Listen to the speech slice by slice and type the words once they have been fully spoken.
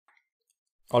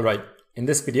Alright, in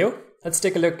this video, let's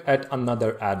take a look at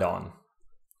another add-on.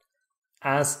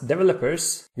 As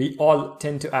developers, we all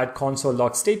tend to add console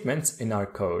log statements in our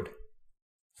code.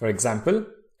 For example,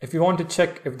 if we want to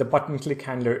check if the button click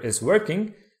handler is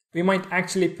working, we might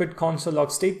actually put console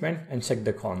log statement and check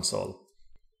the console.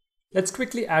 Let's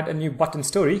quickly add a new button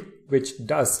story which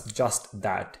does just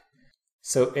that.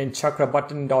 So in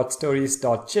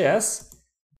chakrabutton.stories.js, I'm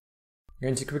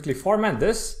going to quickly format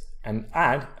this and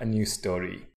add a new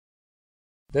story.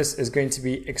 This is going to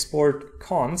be export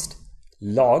const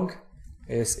log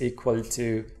is equal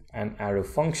to an arrow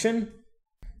function.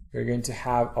 We're going to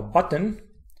have a button.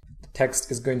 The text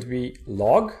is going to be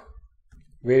log.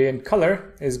 Variant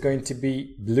color is going to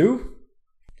be blue.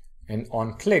 And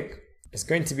on click is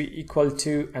going to be equal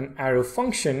to an arrow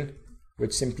function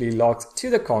which simply logs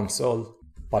to the console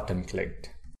button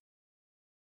clicked.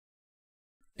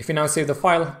 If you now save the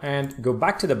file and go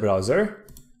back to the browser,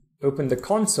 open the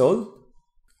console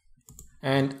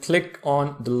and click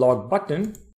on the log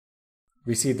button,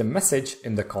 we see the message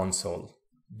in the console,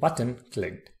 button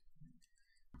clicked.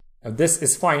 Now this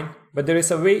is fine, but there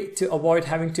is a way to avoid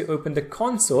having to open the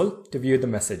console to view the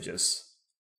messages.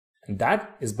 And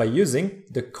that is by using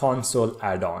the console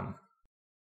add-on.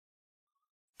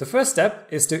 The first step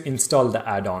is to install the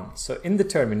add-on. So in the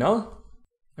terminal,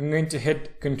 I'm going to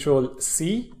hit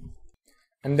Ctrl+C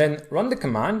and then run the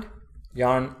command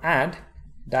yarn add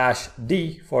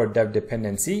 -d for dev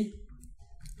dependency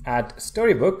at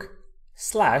Storybook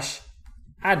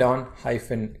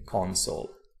 /addon-console.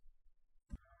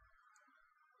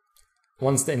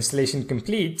 Once the installation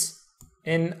completes,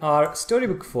 in our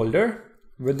Storybook folder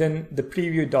within the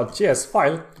preview.js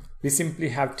file, we simply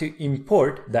have to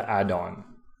import the add-on.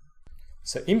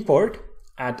 So import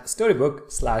at Storybook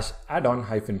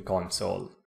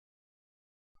 /addon-console.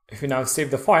 If we now save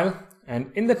the file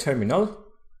and in the terminal,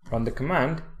 run the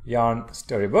command yarn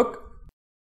storybook,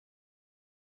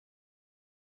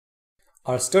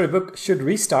 our storybook should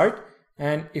restart,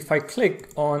 and if I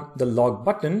click on the log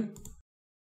button,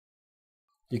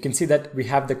 you can see that we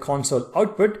have the console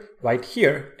output right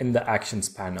here in the actions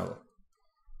panel.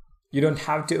 You don't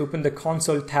have to open the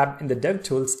console tab in the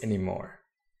DevTools anymore.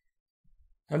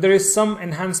 Now there is some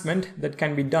enhancement that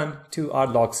can be done to our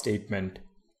log statement.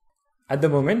 At the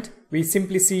moment, we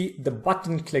simply see the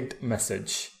button clicked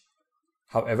message.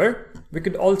 However, we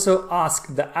could also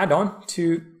ask the add-on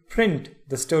to print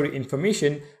the story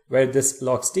information where this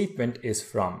log statement is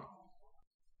from.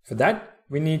 For that,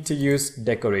 we need to use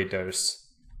decorators.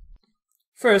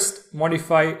 First,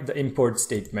 modify the import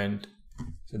statement.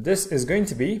 So this is going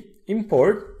to be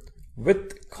import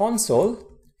with console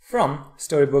from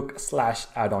Storybook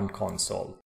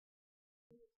 /addon-console.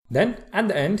 Then at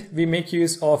the end, we make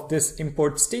use of this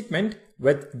import statement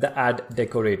with the add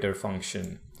decorator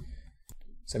function.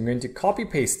 So I'm going to copy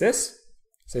paste this.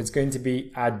 So it's going to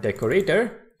be add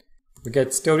decorator. We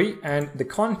get story and the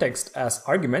context as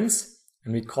arguments,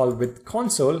 and we call with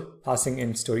console, passing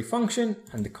in story function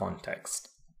and the context.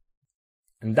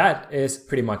 And that is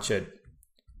pretty much it.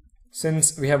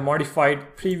 Since we have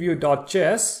modified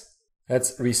preview.js,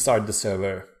 let's restart the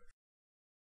server.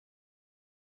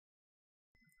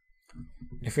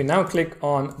 If we now click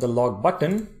on the log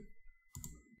button,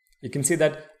 you can see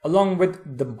that along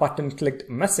with the button clicked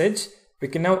message, we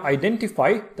can now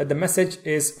identify that the message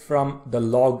is from the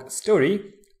log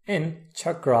story in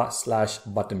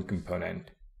chakra/button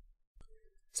component.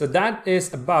 So that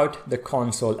is about the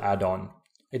console add-on.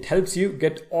 It helps you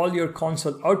get all your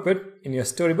console output in your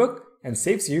Storybook and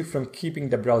saves you from keeping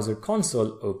the browser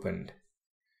console opened.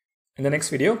 In the next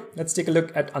video, let's take a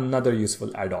look at another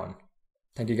useful add-on.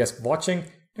 Thank you guys for watching.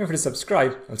 Don't forget to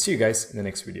subscribe. I'll see you guys in the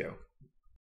next video.